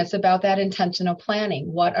 Again, it's about that intentional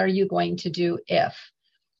planning. What are you going to do if?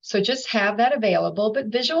 So just have that available, but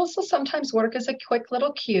visuals will sometimes work as a quick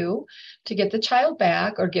little cue to get the child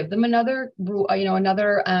back or give them another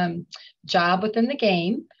job within the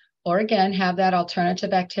game, or again, have that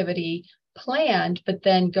alternative activity planned, but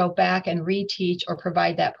then go back and reteach or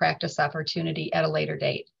provide that practice opportunity at a later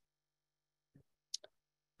date.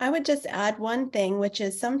 I would just add one thing, which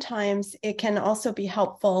is sometimes it can also be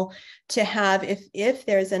helpful to have, if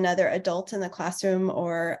there's another adult in the classroom,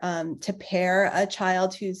 or to pair a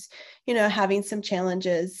child who's, having some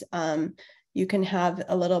challenges. You can have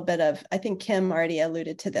a little bit of, I think Kim already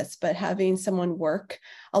alluded to this, but having someone work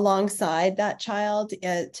alongside that child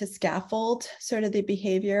to scaffold sort of the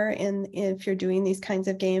behavior if you're doing these kinds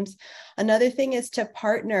of games. Another thing is to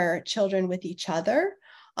partner children with each other.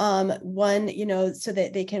 One, so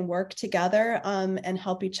that they can work together and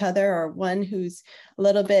help each other, or one who's a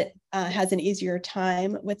little bit has an easier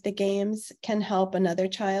time with the games can help another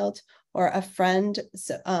child or a friend.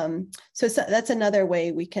 So that's another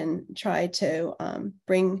way we can try to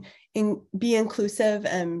be inclusive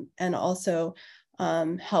and also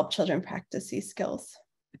help children practice these skills.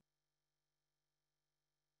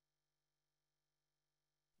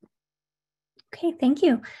 Okay, thank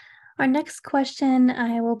you. Our next question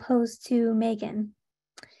I will pose to Megan.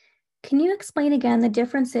 Can you explain again the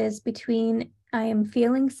differences between I am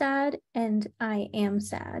feeling sad and I am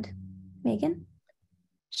sad? Megan?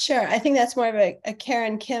 Sure. I think that's more of a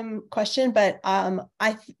Karen Kim question, but and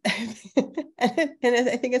I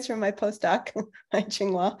think it's from my postdoc, my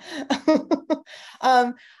Tsinghua.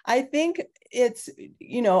 I think it's,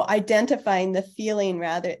 identifying the feeling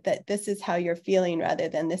rather that this is how you're feeling rather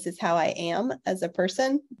than this is how I am as a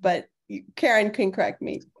person. But Karen can correct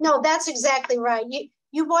me. No, that's exactly right.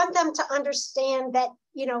 You want them to understand that,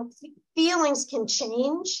 feelings can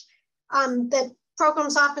change. That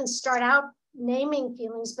programs often start out naming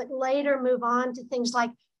feelings, but later move on to things like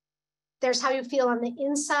there's how you feel on the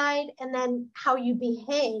inside and then how you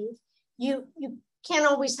behave. You can't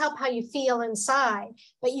always help how you feel inside,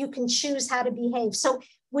 but you can choose how to behave. So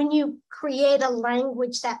when you create a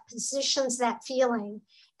language that positions that feeling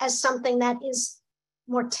as something that is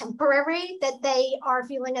more temporary, that they are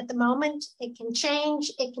feeling at the moment, it can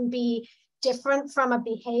change, it can be different from a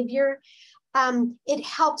behavior. It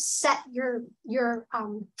helps set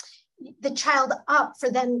the child up for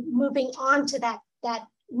then moving on to that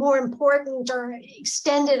more important or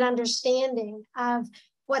extended understanding of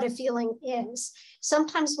what a feeling is.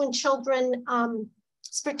 Sometimes when children,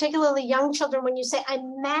 particularly young children, when you say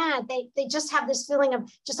I'm mad, they just have this feeling of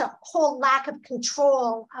just a whole lack of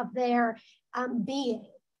control of their being.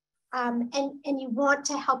 And you want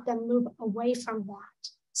to help them move away from that.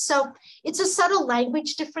 So it's a subtle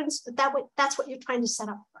language difference, but that's what you're trying to set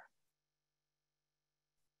up for.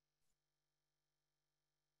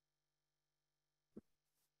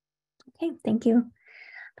 Okay, thank you.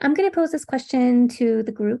 I'm going to pose this question to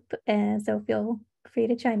the group, so feel free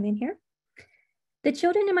to chime in here. The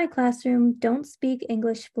children in my classroom don't speak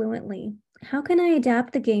English fluently. How can I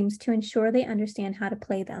adapt the games to ensure they understand how to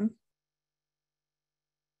play them?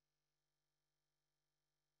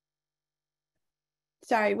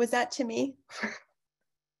 Sorry, was that to me?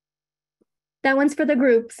 That one's for the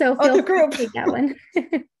group, so feel the group. free to take that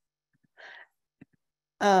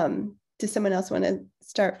one. Does someone else want to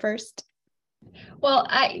start first? Well,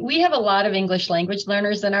 we have a lot of English language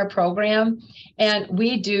learners in our program, and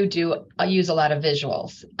we use a lot of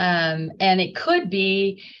visuals. And it could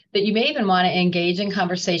be that you may even want to engage in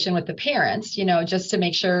conversation with the parents, just to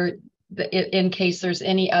make sure that in case there's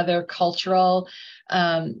any other cultural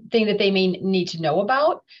thing that they may need to know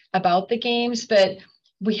about the games. But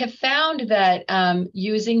we have found that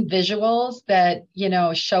using visuals that,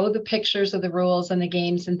 show the pictures of the rules and the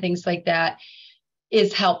games and things like that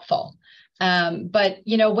is helpful. But,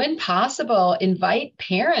 when possible, invite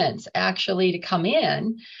parents actually to come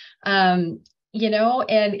in, and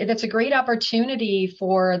that's a great opportunity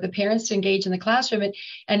for the parents to engage in the classroom.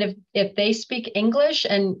 And if they speak English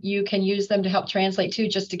and you can use them to help translate too,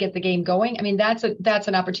 just to get the game going, I mean, that's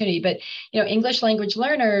an opportunity. But, English language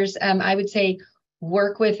learners, I would say,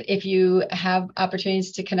 work with, if you have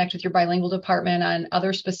opportunities to connect with your bilingual department on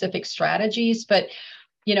other specific strategies. But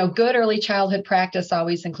good early childhood practice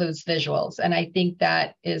always includes visuals. And I think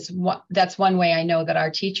that's one way I know that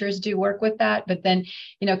our teachers do work with that. But then,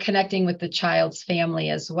 connecting with the child's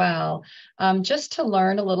family as well, just to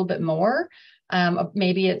learn a little bit more.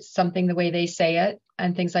 Maybe it's something the way they say it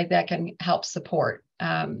and things like that can help support.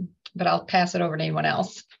 But I'll pass it over to anyone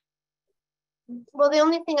else. Well, the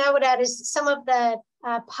only thing I would add is some of the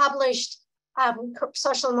published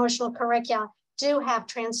social emotional curricula do have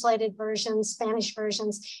translated versions, Spanish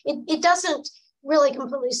versions. It doesn't really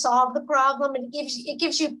completely solve the problem. It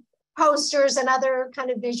gives you posters and other kind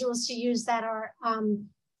of visuals to use that are,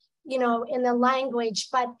 in the language.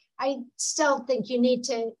 But I still think you need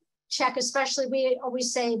to check, especially we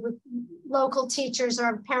always say with local teachers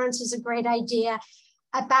or parents is a great idea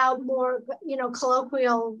about more,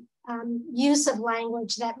 colloquial use of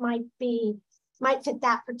language that might fit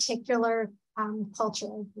that particular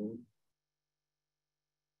cultural group.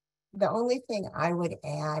 The only thing I would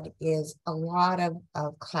add is a lot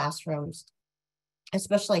of classrooms,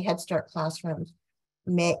 especially Head Start classrooms,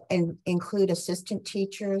 may include assistant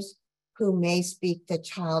teachers who may speak the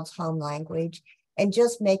child's home language, and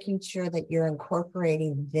just making sure that you're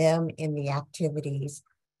incorporating them in the activities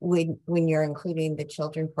when you're including the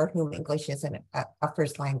children for whom English isn't a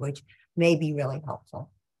first language may be really helpful.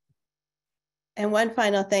 And one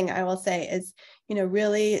final thing I will say is,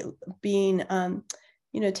 really being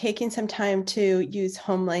taking some time to use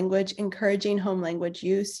home language, encouraging home language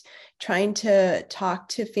use, trying to talk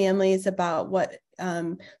to families about what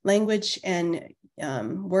language and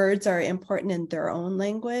words are important in their own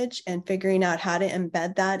language, and figuring out how to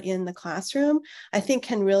embed that in the classroom, I think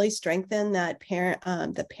can really strengthen that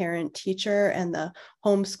the parent-teacher and the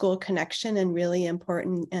homeschool connection in really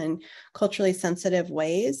important and culturally sensitive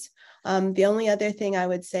ways. The only other thing I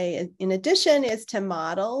would say in addition is to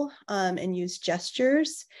model and use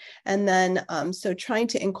gestures. And then, so trying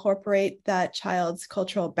to incorporate that child's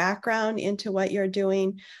cultural background into what you're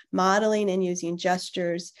doing, modeling and using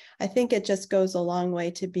gestures. I think it just goes a long way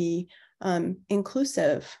to be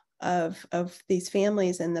inclusive of these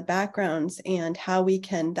families and the backgrounds, and how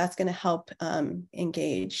that's going to help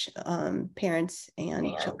engage parents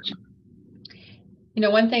and children.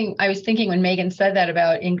 One thing I was thinking when Megan said that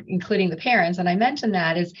about including the parents, and I mentioned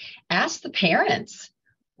that, is ask the parents,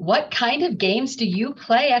 what kind of games do you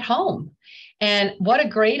play at home? And what a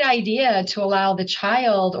great idea to allow the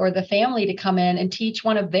child or the family to come in and teach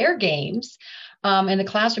one of their games in the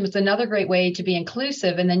classroom. It's another great way to be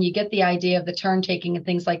inclusive. And then you get the idea of the turn taking and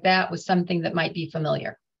things like that with something that might be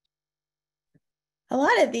familiar. A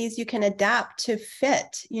lot of these you can adapt to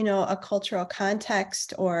fit, a cultural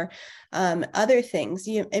context or other things.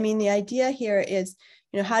 The idea here is,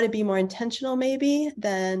 how to be more intentional maybe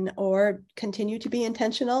or continue to be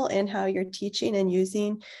intentional in how you're teaching and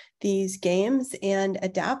using these games, and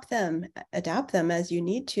adapt them as you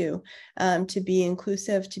need to be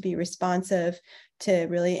inclusive, to be responsive, to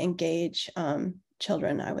really engage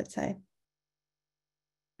children, I would say.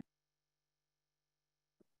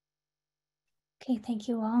 Okay, thank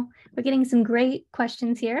you all. We're getting some great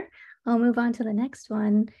questions here. I'll move on to the next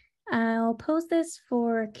one. I'll pose this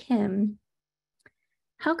for Kim.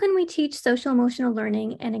 How can we teach social emotional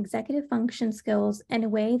learning and executive function skills in a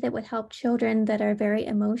way that would help children that are very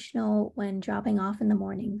emotional when dropping off in the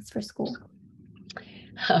mornings for school?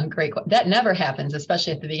 Oh, great. That never happens,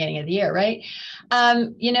 especially at the beginning of the year, right?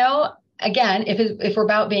 Again, if we're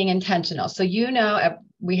about being intentional. So,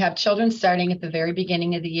 we have children starting at the very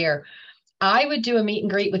beginning of the year. I would do a meet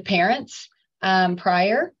and greet with parents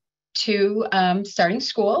prior to starting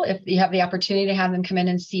school, if you have the opportunity to have them come in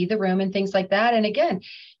and see the room and things like that. And again,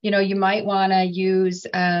 you might want to use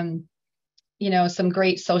some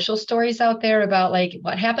great social stories out there about like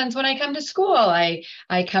what happens when I come to school. I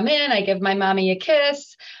come in, I give my mommy a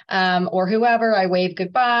kiss, or whoever, I wave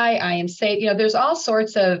goodbye, I am safe. There's all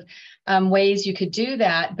sorts of ways you could do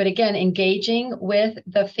that. But again, engaging with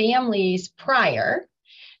the families prior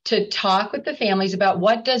to talk with the families about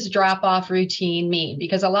what does drop-off routine mean?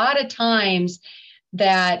 Because a lot of times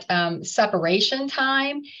that separation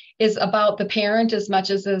time is about the parent as much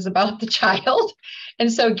as it is about the child.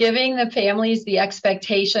 And so giving the families the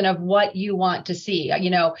expectation of what you want to see,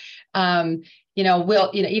 even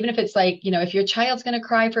if it's like, if your child's going to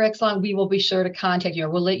cry for X long, we will be sure to contact you, or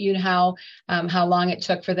we'll let you know how long it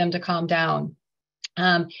took for them to calm down.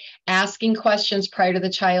 Asking questions prior to the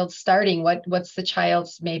child starting, what's the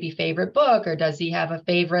child's maybe favorite book, or does he have a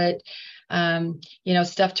favorite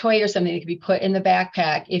stuffed toy or something that could be put in the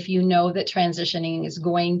backpack if you know that transitioning is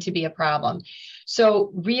going to be a problem.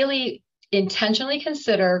 So really intentionally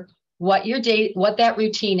consider what that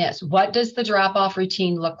routine is. What does the drop-off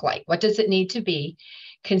routine look like? What does it need to be?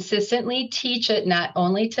 Consistently teach it not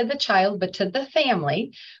only to the child, but to the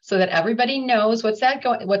family, so that everybody knows what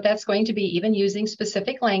that's going to be, even using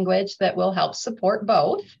specific language that will help support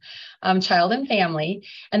both child and family.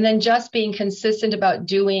 And then just being consistent about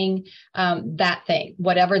doing that thing,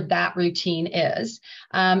 whatever that routine is.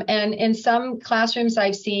 And in some classrooms,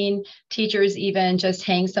 I've seen teachers even just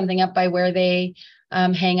hang something up by where they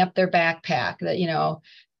hang up their backpack, that,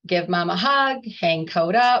 give mom a hug, hang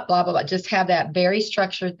coat up, blah, blah, blah. Just have that very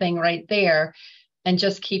structured thing right there, and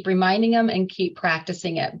just keep reminding them and keep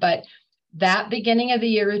practicing it. But that beginning of the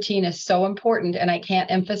year routine is so important. And I can't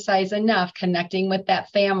emphasize enough connecting with that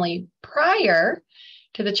family prior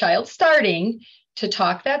to the child starting to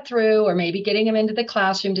talk that through, or maybe getting them into the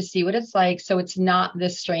classroom to see what it's like, so it's not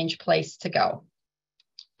this strange place to go.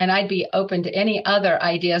 And I'd be open to any other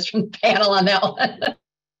ideas from the panel on that one.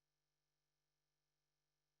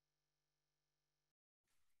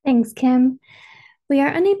 Thanks, Kim. We are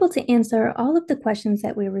unable to answer all of the questions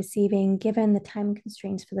that we're receiving given the time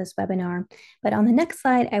constraints for this webinar, but on the next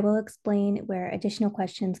slide, I will explain where additional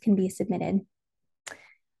questions can be submitted.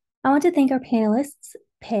 I want to thank our panelists,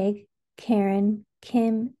 Peg, Karen,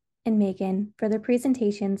 Kim, and Megan, for their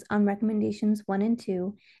presentations on recommendations 1 and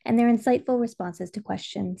 2 and their insightful responses to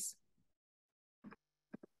questions.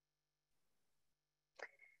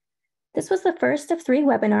 This was the first of 3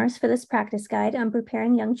 webinars for this practice guide on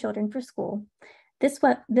preparing young children for school.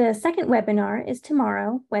 The second webinar is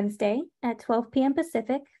tomorrow, Wednesday, at 12 p.m.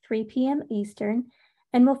 Pacific, 3 p.m. Eastern,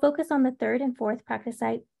 and will focus on the 3rd and 4th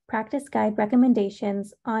practice guide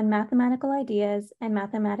recommendations on mathematical ideas and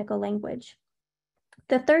mathematical language.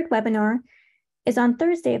 The 3rd webinar is on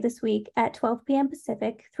Thursday of this week at 12 p.m.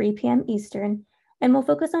 Pacific, 3 p.m. Eastern, and will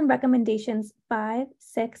focus on recommendations 5,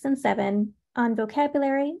 6, and 7 on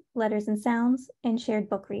vocabulary, letters and sounds, and shared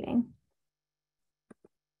book reading.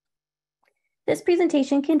 This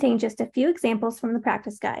presentation contains just a few examples from the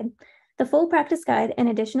practice guide. The full practice guide and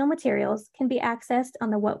additional materials can be accessed on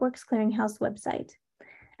the What Works Clearinghouse website.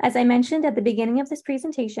 As I mentioned at the beginning of this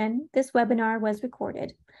presentation, this webinar was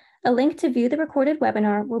recorded. A link to view the recorded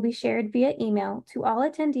webinar will be shared via email to all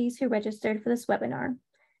attendees who registered for this webinar.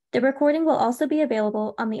 The recording will also be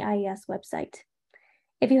available on the IES website.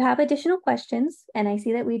 If you have additional questions, and I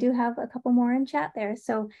see that we do have a couple more in chat there,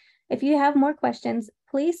 so if you have more questions,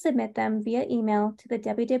 please submit them via email to the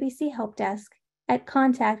WWC Help Desk at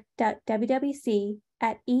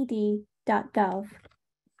contact.wwc@ed.gov.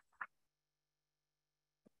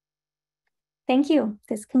 Thank you.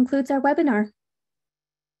 This concludes our webinar.